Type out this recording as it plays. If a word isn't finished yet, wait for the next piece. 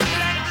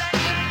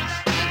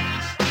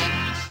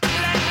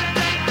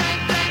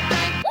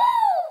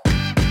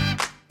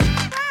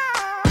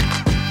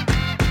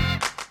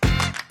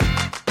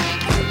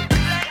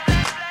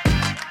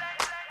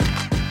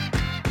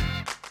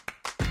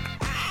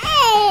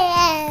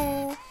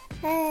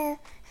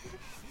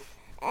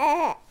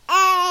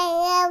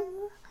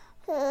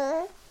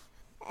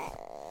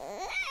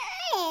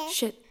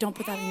Shit, don't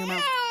put that in your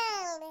mouth.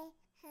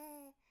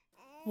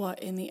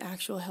 What in the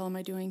actual hell am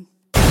I doing?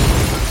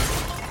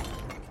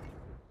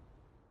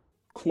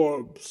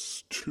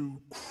 Clubs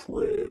to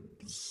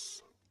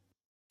Cribs.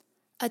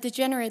 A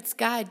Degenerate's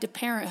Guide to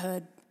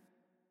Parenthood.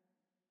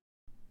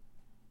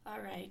 All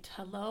right,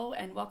 hello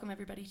and welcome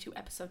everybody to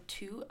episode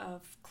 2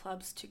 of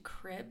Clubs to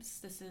Cribs.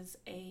 This is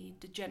a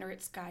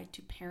Degenerate's Guide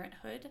to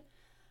Parenthood,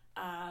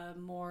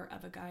 more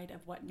of a guide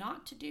of what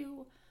not to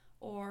do,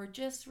 or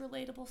just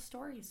relatable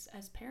stories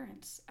as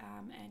parents,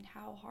 and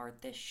how hard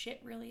this shit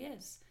really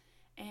is.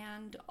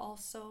 And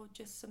also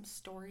just some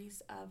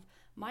stories of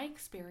my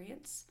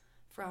experience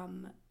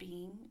from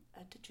being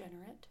a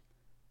degenerate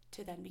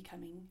to then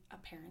becoming a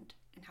parent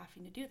and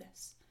having to do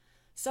this.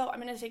 So I'm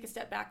going to take a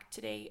step back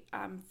today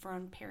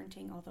from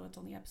parenting, although it's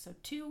only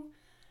episode 2,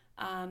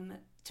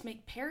 to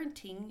make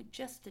parenting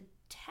just a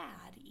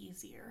tad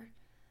easier.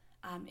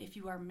 If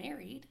you are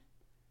married,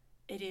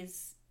 it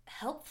is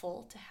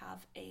helpful to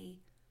have a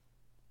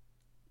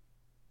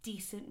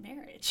decent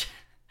marriage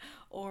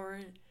or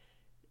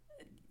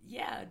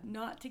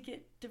not to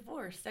get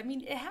divorced. I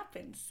mean, it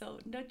happens, so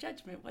no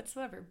judgment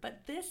whatsoever.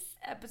 But this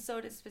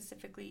episode is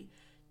specifically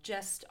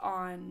just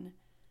on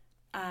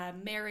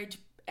marriage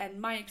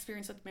and my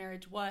experience with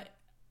marriage, what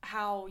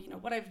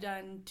I've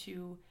done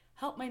to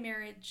help my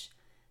marriage,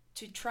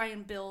 to try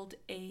and build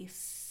a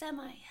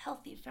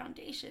semi-healthy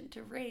foundation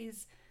to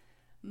raise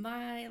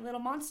my little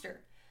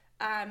monster.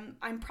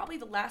 I'm probably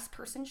the last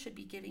person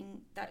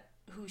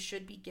who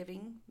should be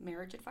giving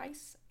marriage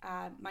advice.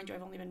 Mind you,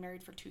 I've only been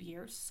married for 2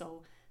 years,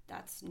 so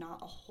that's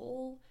not a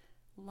whole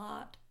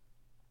lot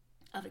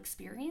of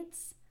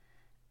experience.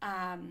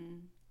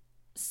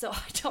 So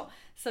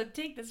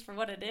take this for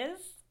what it is.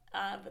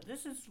 But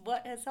this is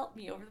what has helped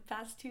me over the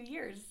past 2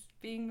 years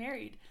being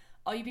married.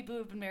 All you people who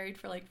have been married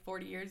for like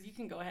 40 years, you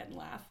can go ahead and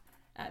laugh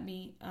at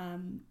me.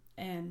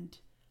 And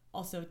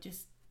also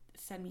just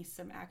send me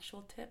some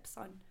actual tips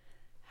on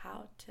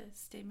how to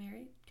stay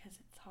married, because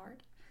it's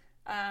hard.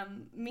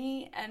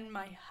 Me and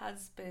my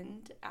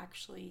husband,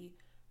 actually,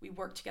 we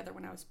worked together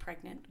when I was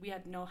pregnant. We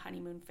had no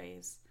honeymoon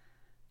phase.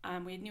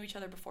 We knew each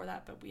other before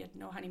that, but we had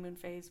no honeymoon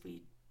phase.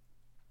 We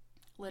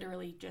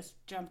literally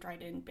just jumped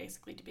right in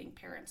basically to being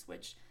parents,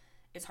 which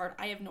is hard.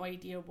 I have no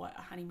idea what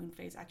a honeymoon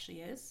phase actually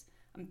is.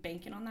 I'm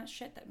banking on that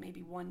shit, that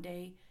maybe one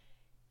day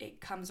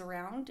it comes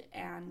around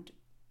and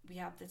we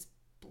have this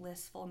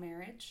blissful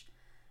marriage.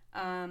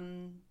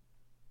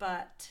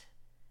 But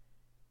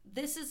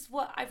this is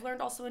what I've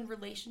learned also in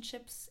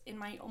relationships in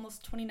my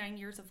almost 29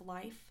 years of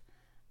life.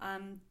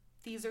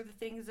 These are the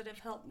things that have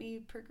helped me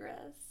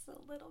progress a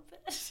little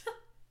bit.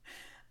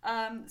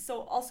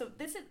 So also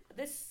this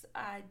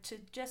to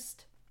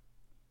just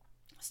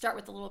start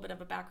with a little bit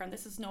of a background.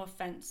 This is no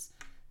offense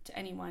to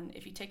anyone.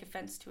 If you take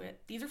offense to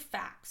it, these are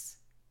facts.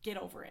 Get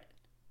over it.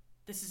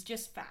 This is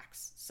just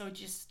facts. So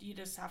you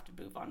just have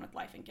to move on with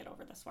life and get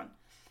over this one.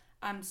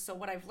 So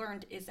what I've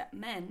learned is that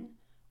men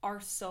are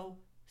so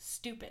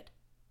stupid.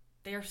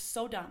 They are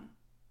so dumb.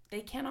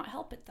 They cannot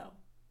help it though.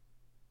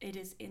 It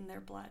is in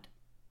their blood.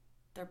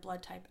 Their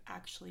blood type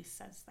actually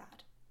says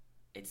that.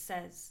 It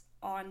says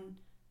on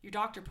your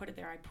doctor put it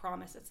there, I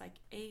promise. It's like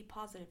A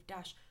positive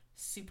dash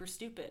super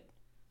stupid.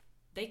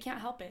 They can't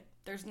help it.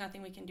 There's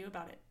nothing we can do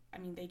about it. I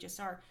mean, they just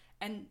are.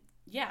 And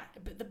yeah,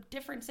 but the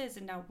difference is,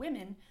 and now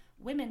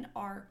women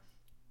are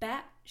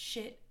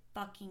batshit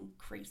fucking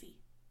crazy.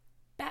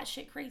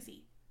 Batshit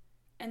crazy.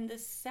 And the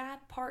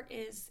sad part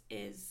is,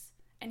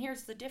 and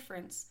here's the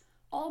difference,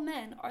 all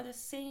men are the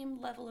same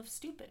level of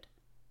stupid.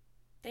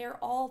 They are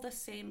all the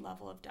same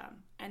level of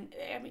dumb. And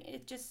I mean,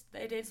 it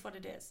is what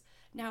it is.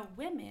 Now,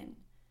 women,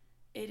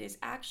 it is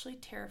actually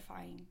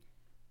terrifying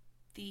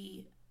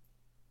the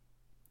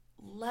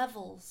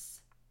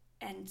levels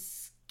and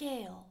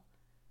scale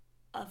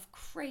of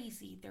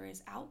crazy there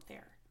is out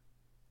there.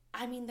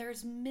 I mean,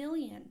 there's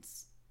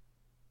millions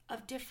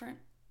of different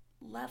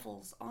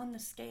levels on the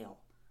scale.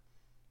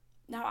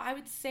 Now, I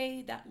would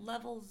say that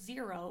level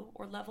 0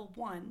 or level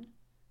 1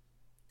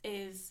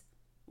 is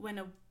when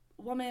a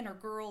woman or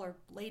girl or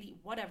lady,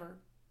 whatever,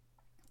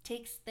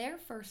 takes their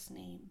first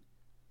name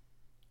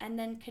and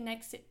then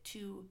connects it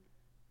to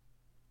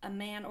a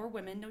man or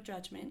woman, no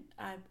judgment,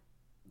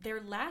 their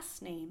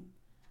last name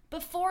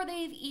before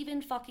they've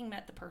even fucking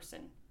met the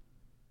person.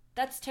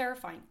 That's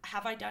terrifying.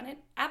 Have I done it?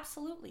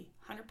 Absolutely,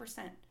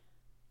 100%.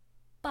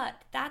 But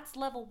that's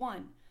level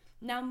 1.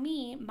 Now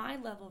my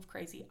level of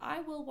crazy,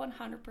 I will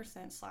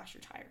 100% slash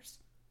your tires.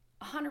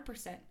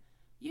 100%.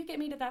 You get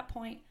me to that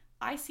point,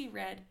 I see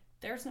red,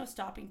 there's no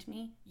stopping to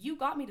me. You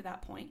got me to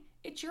that point.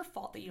 It's your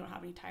fault that you don't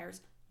have any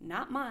tires,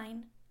 not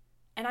mine.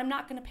 And I'm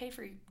not going to pay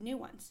for new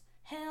ones.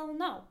 Hell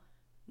no.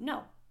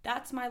 No,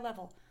 that's my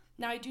level.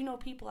 Now, I do know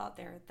people out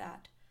there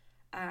that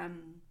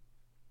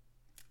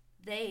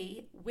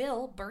they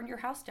will burn your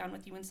house down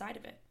with you inside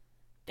of it.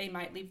 They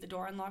might leave the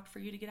door unlocked for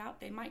you to get out.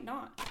 They might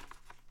not.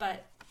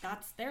 But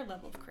that's their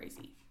level of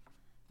crazy.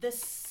 The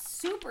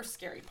super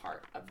scary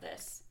part of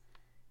this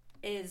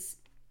is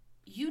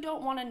you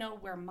don't want to know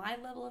where my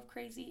level of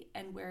crazy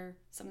and where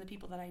some of the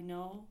people that I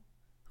know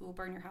who will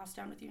burn your house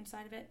down with you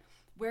inside of it,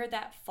 where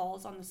that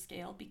falls on the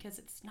scale, because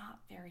it's not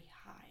very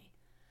high.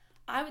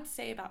 I would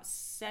say about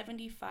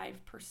 75%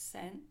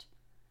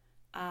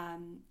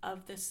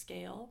 of the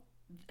scale,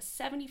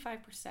 75%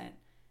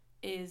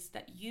 is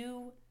that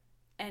you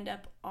end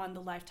up on the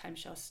Lifetime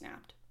show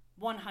Snapped.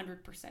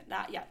 100%.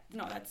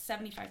 That's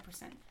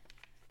 75%.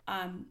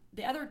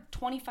 The other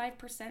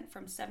 25%,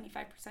 from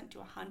 75% to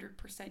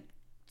 100%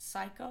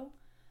 Psycho,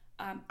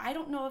 I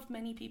don't know if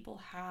many people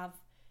have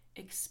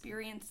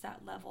experienced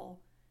that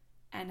level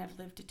and have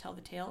lived to tell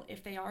the tale.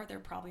 If they are, they're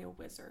probably a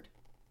wizard,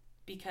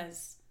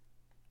 because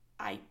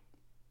I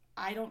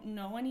don't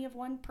know any of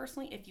one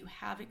personally. If you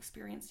have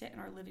experienced it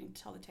and are living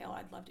to tell the tale,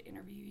 I'd love to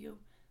interview you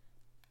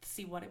to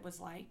see what it was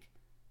like,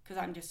 because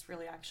I'm just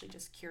really actually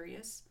just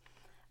curious.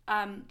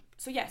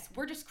 So yes,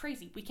 we're just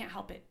crazy. We can't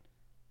help it.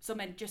 So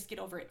men, just get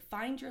over it.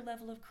 Find your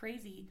level of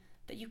crazy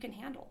that you can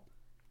handle.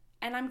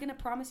 And I'm going to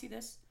promise you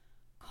this,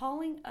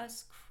 calling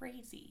us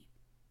crazy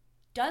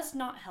does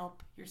not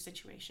help your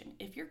situation.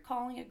 If you're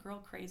calling a girl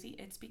crazy,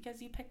 it's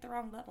because you picked the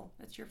wrong level.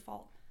 It's your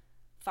fault.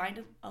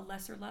 Find a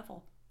lesser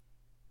level.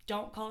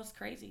 Don't call us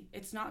crazy.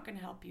 It's not going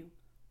to help you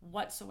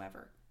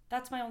whatsoever.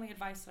 That's my only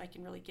advice that I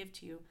can really give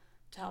to you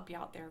to help you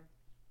out there.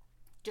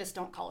 Just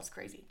don't call us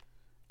crazy.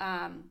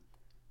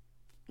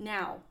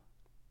 Now,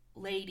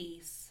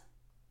 ladies,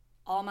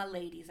 all my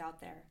ladies out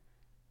there,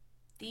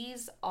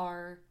 these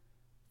are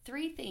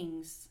 3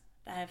 things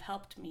that have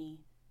helped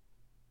me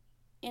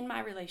in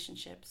my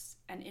relationships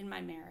and in my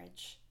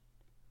marriage.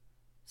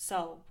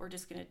 So we're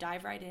just going to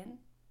dive right in.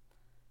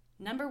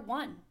 Number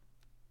 1,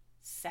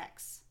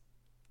 sex.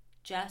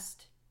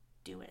 Just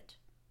do it,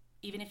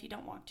 even if you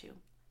don't want to.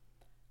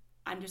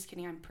 I'm just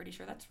kidding. I'm pretty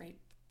sure that's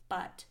rape,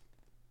 but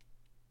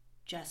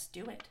just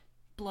do it.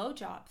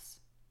 Blowjobs.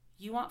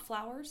 You want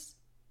flowers?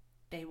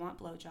 They want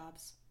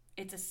blowjobs.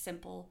 It's a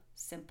simple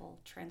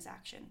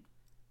transaction.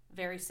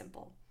 Very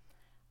simple.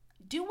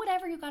 Do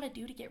whatever you got to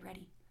do to get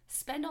ready.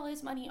 Spend all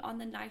his money on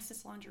the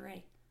nicest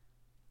lingerie.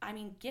 I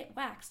mean, get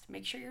waxed.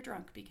 Make sure you're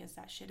drunk, because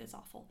that shit is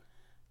awful.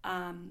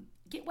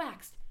 Get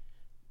waxed.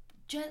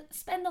 Just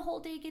spend the whole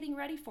day getting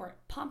ready for it,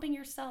 pumping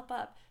yourself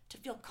up to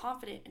feel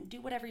confident and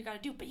do whatever you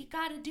got to do. But you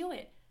got to do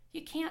it.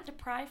 You can't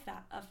deprive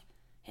that of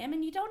him,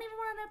 and you don't even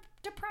want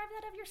to deprive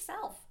that of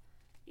yourself.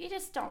 You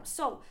just don't.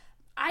 So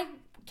I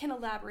can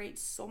elaborate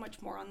so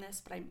much more on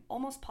this, but I'm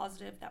almost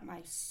positive that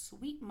my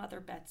sweet mother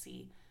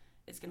Betsy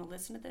is going to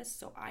listen to this.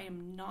 So I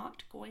am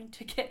not going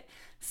to get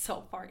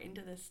so far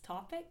into this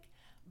topic,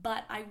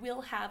 but I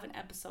will have an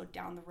episode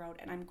down the road,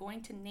 and I'm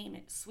going to name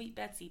it Sweet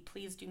Betsy,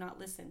 Please Do Not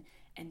Listen.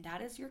 And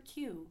that is your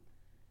cue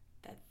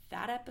that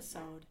that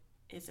episode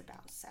is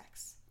about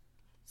sex.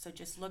 So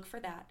just look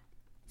for that.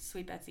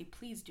 Sweet Betsy,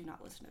 please do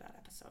not listen to that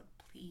episode.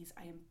 Please,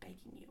 I am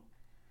begging you.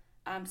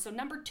 So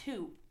number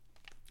two,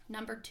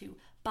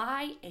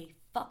 buy a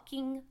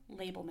fucking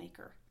label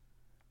maker.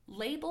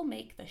 Label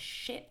make the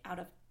shit out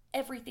of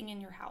everything in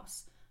your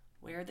house.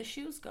 Where the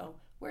shoes go,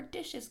 where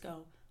dishes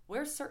go,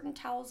 where certain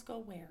towels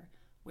go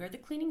where the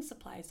cleaning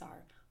supplies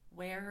are,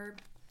 where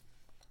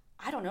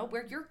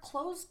your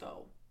clothes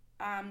go,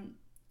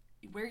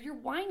 where your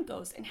wine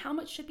goes, and how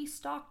much should be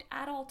stocked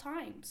at all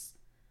times.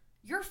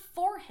 Your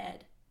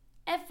forehead,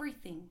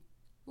 everything.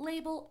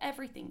 Label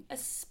everything,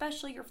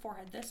 especially your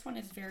forehead. This one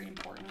is very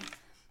important.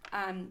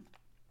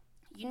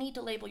 You need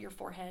to label your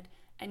forehead,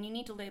 and you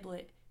need to label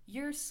it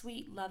your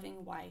sweet,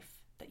 loving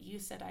wife that you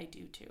said I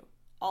do to.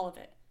 All of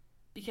it.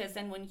 Because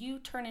then when you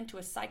turn into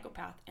a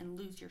psychopath and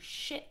lose your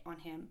shit on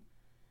him,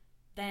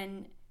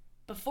 then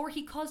before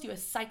he calls you a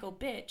psycho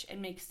bitch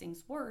and makes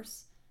things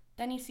worse,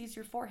 then he sees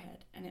your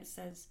forehead and it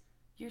says,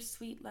 your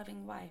sweet,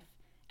 loving wife.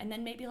 And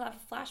then maybe he'll have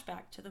a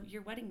flashback to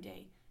your wedding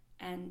day,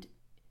 and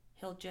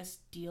he'll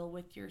just deal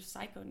with your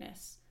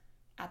psychoness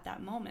at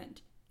that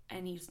moment.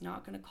 And he's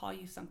not going to call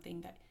you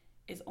something that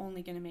is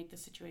only going to make the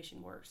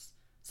situation worse.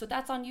 So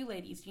that's on you,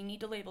 ladies. You need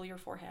to label your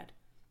forehead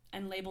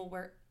and label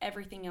where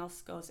everything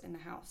else goes in the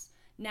house.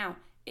 Now,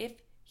 if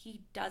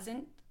he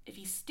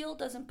still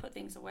doesn't put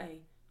things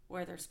away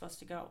where they're supposed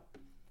to go,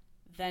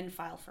 then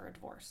file for a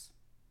divorce.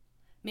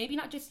 Maybe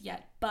not just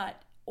yet,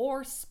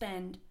 or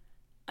spend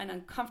an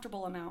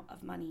uncomfortable amount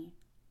of money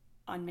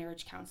on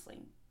marriage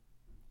counseling.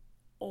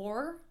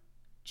 Or,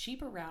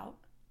 cheaper route,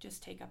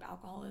 just take up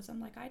alcoholism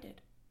like I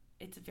did.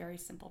 It's a very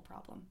simple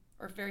problem,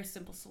 or very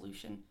simple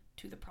solution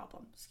to the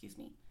problem,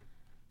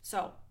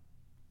 So,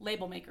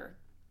 label maker,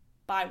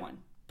 buy one,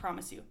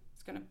 promise you.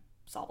 It's going to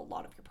solve a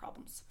lot of your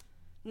problems.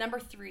 Number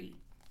 3,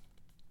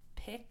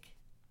 pick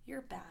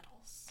your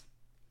battles.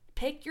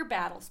 Pick your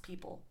battles,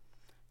 people.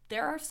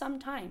 There are some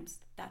times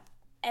that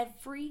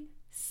every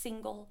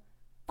single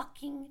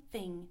fucking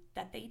thing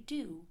that they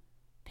do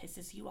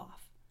pisses you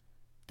off.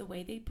 The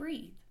way they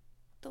breathe,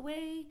 the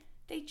way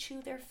they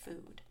chew their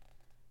food,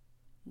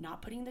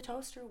 not putting the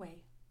toaster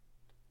away,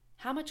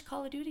 how much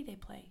Call of Duty they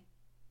play.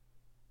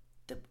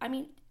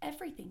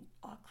 Everything.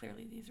 Oh,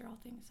 clearly these are all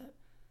things that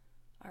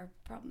are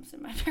problems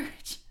in my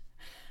marriage.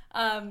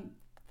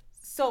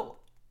 So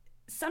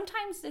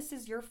sometimes this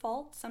is your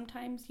fault.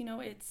 Sometimes,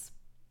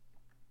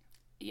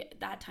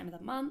 that time of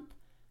the month,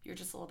 you're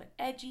just a little bit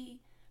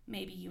edgy.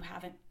 Maybe you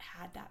haven't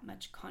had that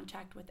much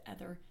contact with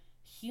other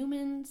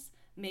humans.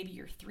 Maybe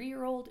your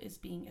 3-year-old is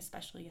being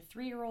especially a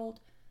 3-year-old.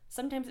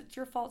 Sometimes it's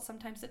your fault,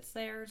 sometimes it's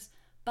theirs,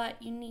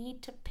 but you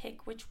need to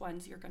pick which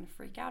ones you're going to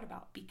freak out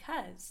about,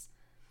 because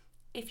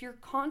if you're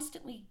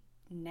constantly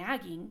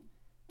nagging,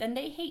 then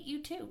they hate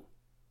you too.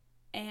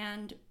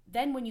 And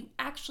then when you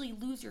actually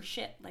lose your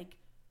shit, like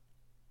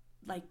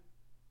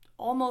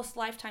almost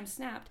lifetime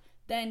snapped,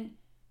 then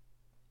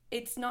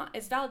it's not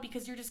as valid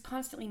because you're just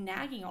constantly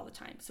nagging all the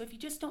time. So if you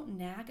just don't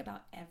nag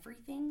about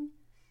everything,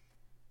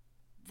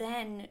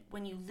 then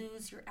when you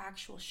lose your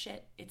actual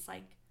shit, it's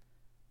like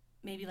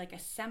maybe like a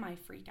semi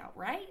freak out,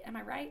 right? Am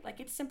I right? Like,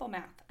 it's simple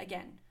math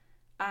again.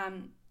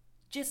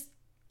 Just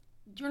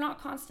you're not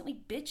constantly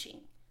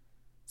bitching.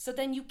 So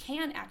then you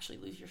can actually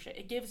lose your shit.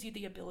 It gives you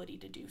the ability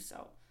to do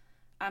so.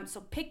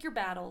 So pick your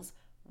battles,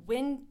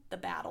 win the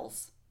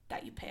battles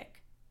that you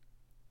pick.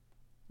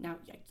 Now,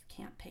 you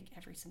can't pick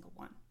every single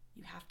one.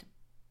 You have to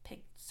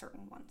pick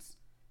certain ones.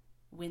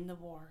 Win the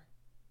war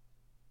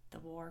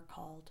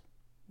called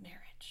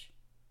marriage.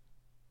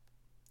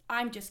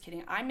 I'm just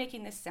kidding. I'm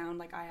making this sound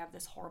like I have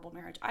this horrible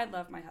marriage. I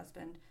love my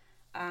husband.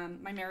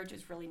 My marriage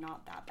is really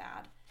not that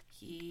bad.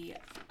 He's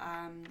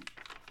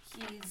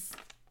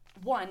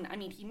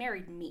he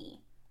married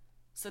me.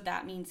 So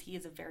that means he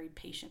is a very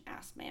patient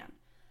ass man.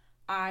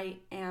 I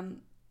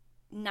am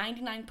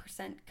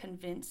 99%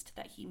 convinced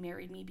that he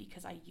married me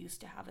because I used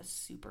to have a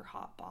super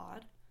hot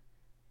bod.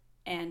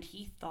 And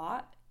he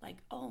thought, like,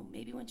 oh,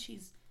 maybe when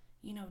she's,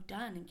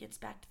 done and gets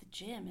back to the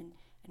gym and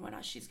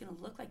whatnot, she's going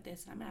to look like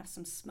this and I'm going to have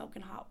some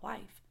smoking hot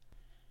wife.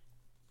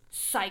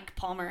 Psych,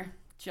 Palmer.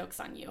 Joke's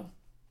on you.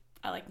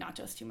 I like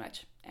nachos too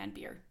much and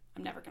beer.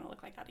 I'm never going to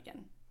look like that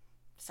again.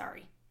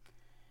 Sorry.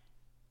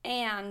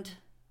 And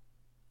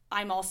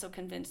I'm also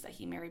convinced that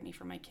he married me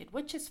for my kid,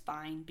 which is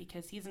fine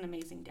because he's an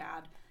amazing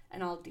dad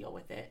and I'll deal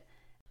with it.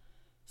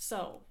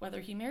 So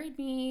whether he married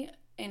me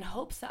in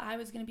hopes that I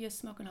was going to be a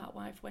smoking hot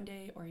wife one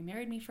day or he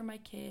married me for my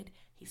kid,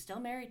 he still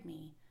married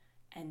me.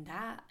 And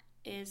that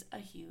is a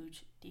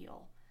huge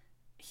deal.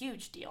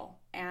 Huge deal.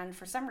 And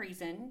for some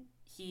reason,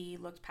 he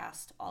looked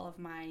past all of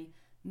my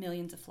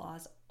millions of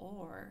flaws,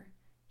 or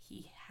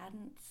he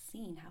hadn't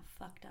seen how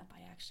fucked up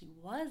I actually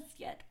was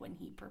yet when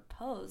he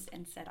proposed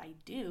and said I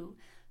do.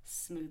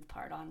 Smooth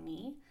part on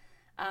me.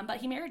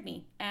 But he married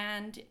me,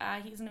 and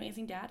he's an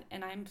amazing dad,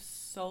 and I'm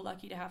so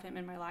lucky to have him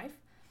in my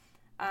life.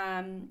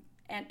 And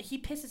he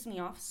pisses me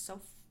off so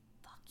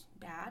fucking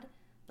bad,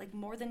 like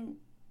more than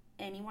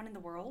anyone in the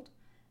world.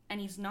 And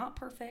he's not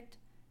perfect.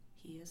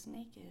 He is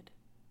naked.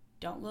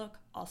 Don't look,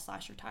 I'll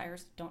slash your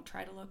tires. Don't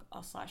try to look,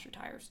 I'll slash your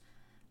tires.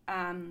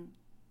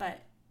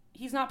 But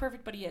he's not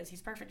perfect, but he is.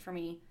 He's perfect for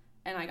me,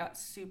 and I got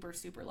super,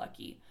 super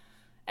lucky.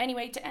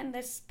 Anyway, to end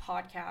this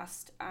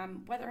podcast,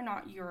 whether or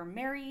not you're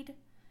married,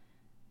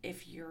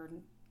 if you're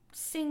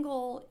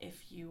single,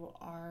 if you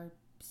are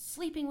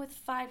sleeping with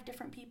 5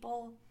 different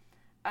people,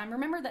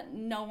 remember that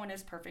no one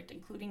is perfect,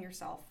 including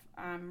yourself.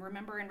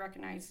 Remember and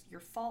recognize your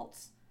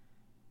faults.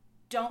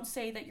 Don't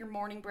say that your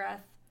morning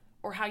breath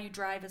or how you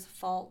drive is a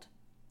fault.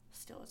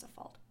 Still is a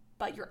fault.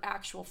 But your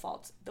actual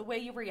faults, the way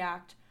you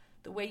react,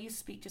 the way you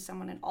speak to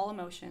someone in all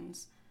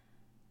emotions,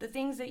 the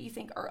things that you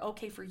think are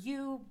okay for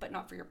you but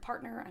not for your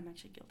partner. I'm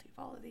actually guilty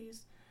of all of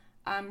these.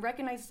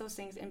 Recognize those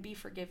things and be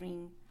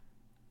forgiving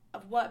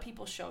of what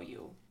people show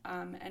you,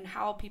 and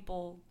how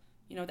people,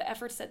 the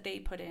efforts that they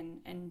put in,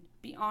 and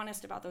be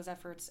honest about those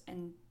efforts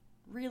and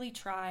really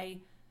try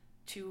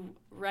to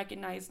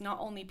recognize not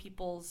only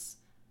people's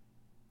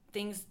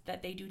things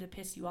that they do to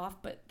piss you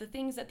off, but the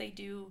things that they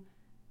do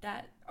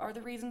that are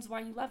the reasons why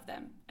you love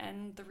them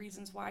and the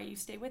reasons why you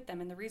stay with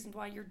them and the reasons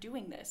why you're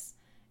doing this.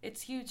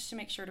 It's huge to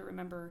make sure to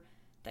remember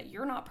that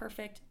you're not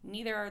perfect,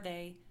 neither are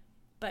they,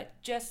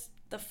 but just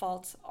the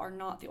faults are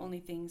not the only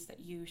things that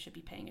you should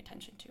be paying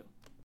attention to.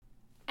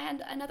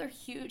 And another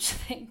huge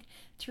thing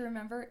to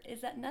remember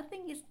is that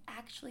nothing is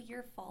actually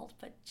your fault,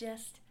 but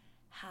just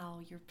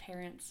how your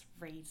parents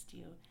raised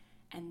you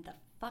and the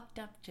fucked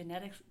up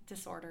genetic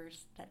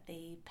disorders that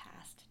they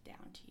passed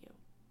down to you.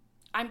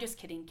 I'm just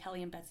kidding.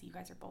 Kelly and Betsy, you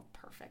guys are both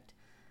perfect.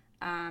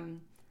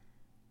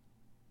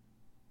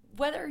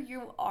 Whether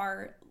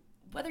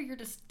you're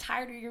just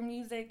tired of your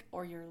music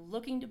or you're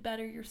looking to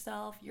better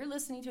yourself, you're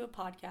listening to a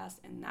podcast,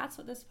 and that's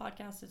what this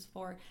podcast is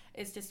for,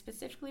 is to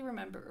specifically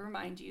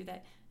remind you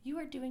that you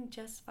are doing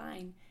just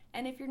fine.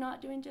 And if you're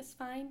not doing just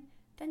fine,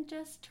 then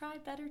just try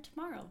better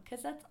tomorrow,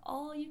 because that's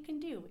all you can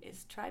do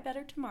is try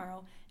better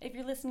tomorrow. If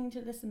you're listening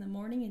to this in the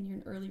morning and you're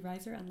an early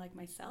riser, unlike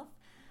myself,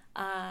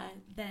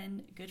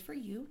 then good for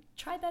you.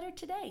 Try better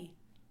today.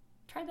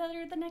 Try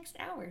better the next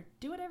hour.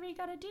 Do whatever you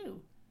gotta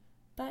do.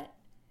 But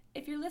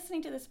if you're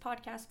listening to this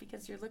podcast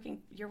because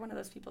you're one of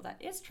those people that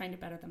is trying to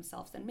better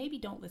themselves, then maybe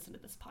don't listen to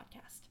this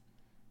podcast,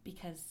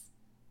 because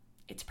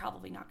it's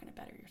probably not going to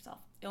better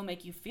yourself. It'll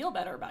make you feel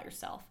better about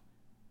yourself,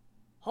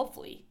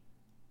 hopefully,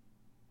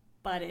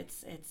 but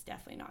it's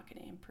definitely not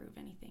going to improve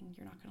anything.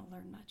 You're not going to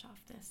learn much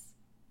off this.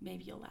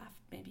 Maybe you'll laugh,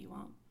 maybe you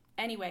won't.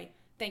 Anyway,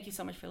 Thank you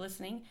so much for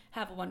listening.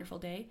 Have a wonderful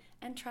day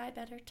and try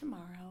better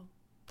tomorrow.